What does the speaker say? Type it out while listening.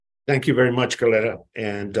Thank you very much, Carletta,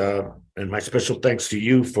 and my special thanks to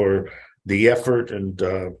you for the effort and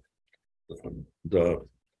the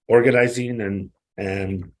organizing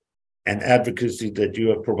and advocacy that you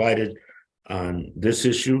have provided on this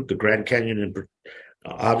issue, the Grand Canyon, and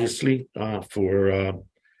obviously for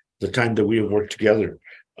the time that we have worked together.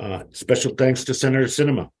 Special thanks to Senator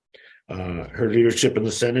Sinema. Her leadership in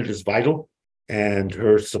the Senate is vital, and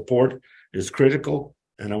her support is critical.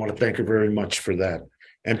 And I want to thank her very much for that.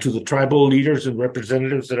 And to the tribal leaders and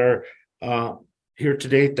representatives that are here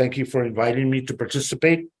today, thank you for inviting me to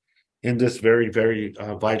participate in this very, very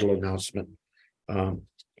vital announcement.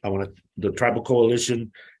 The Tribal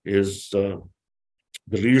Coalition is the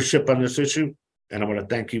leadership on this issue, and I want to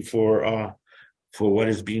thank you for what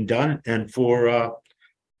is being done and for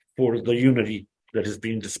the unity that is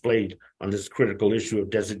being displayed on this critical issue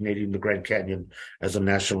of designating the Grand Canyon as a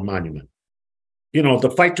national monument. You know,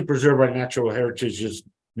 the fight to preserve our natural heritage is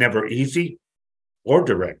never easy or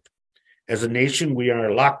direct. As a nation, we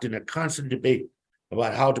are locked in a constant debate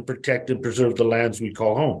about how to protect and preserve the lands we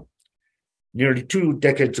call home. Nearly 2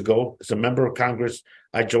 decades ago, as a member of Congress,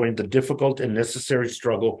 I joined the difficult and necessary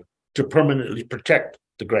struggle to permanently protect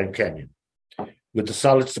the Grand Canyon. With the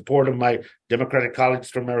solid support of my Democratic colleagues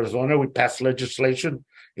from Arizona, we passed legislation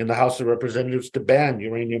in the House of Representatives to ban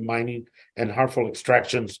uranium mining and harmful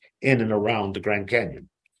extractions in and around the Grand Canyon.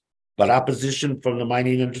 But opposition from the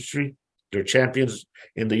mining industry, their champions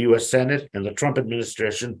in the U.S. Senate, and the Trump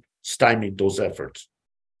administration stymied those efforts.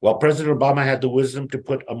 While President Obama had the wisdom to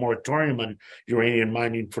put a moratorium on uranium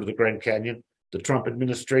mining for the Grand Canyon, the Trump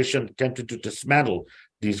administration attempted to dismantle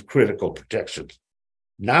these critical protections.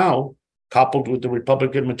 Now, coupled with the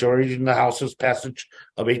Republican majority in the House's passage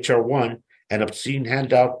of H.R. 1, an obscene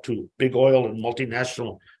handout to big oil and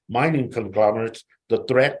multinational mining conglomerates, the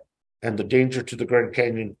threat and the danger to the Grand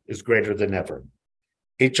Canyon is greater than ever.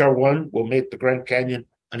 H.R. 1 will make the Grand Canyon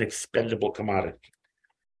an expendable commodity.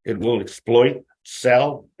 It will exploit,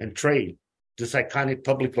 sell, and trade this iconic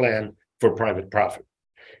public land for private profit.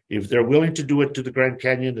 If they're willing to do it to the Grand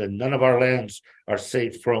Canyon, then none of our lands are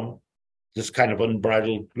safe from this kind of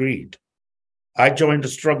unbridled greed. I joined the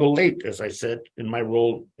struggle late, as I said, in my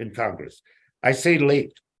role in Congress. I say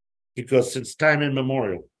late because since time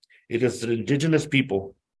immemorial, it is the indigenous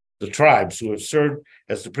people, the tribes, who have served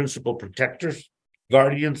as the principal protectors,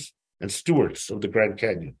 guardians, and stewards of the Grand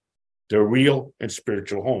Canyon, their real and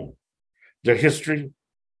spiritual home. Their history,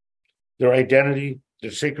 their identity,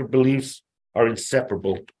 their sacred beliefs are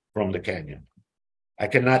inseparable from the canyon. I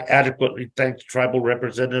cannot adequately thank the tribal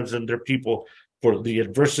representatives and their people for the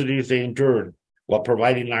adversities they endured while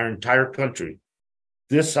providing our entire country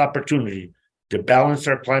this opportunity to balance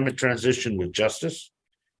our climate transition with justice.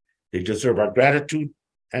 They deserve our gratitude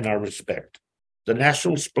and our respect. The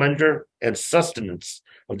national splendor and sustenance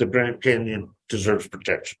of the Grand Canyon deserves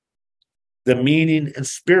protection. The meaning and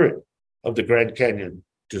spirit of the Grand Canyon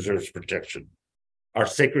deserves protection. Our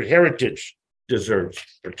sacred heritage deserves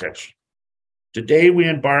protection. Today, we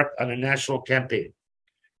embark on a national campaign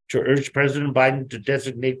to urge President Biden to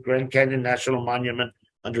designate Grand Canyon National Monument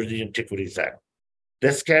under the Antiquities Act.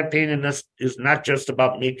 This campaign is not just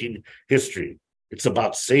about making history. It's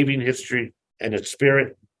about saving history and its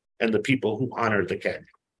spirit and the people who honor the canyon.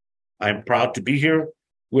 I'm proud to be here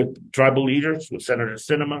with tribal leaders, with Senator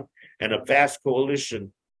Sinema, and a vast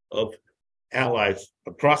coalition of allies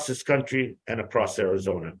across this country and across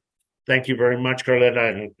Arizona. Thank you very much, Carletta,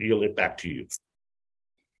 and I'll yield it back to you.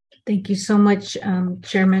 Thank you so much,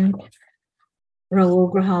 Chairman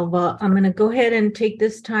Raul Grijalva. I'm going to go ahead and take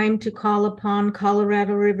this time to call upon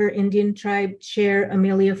Colorado River Indian Tribe Chair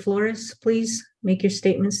Amelia Flores. Please make your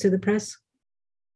statements to the press.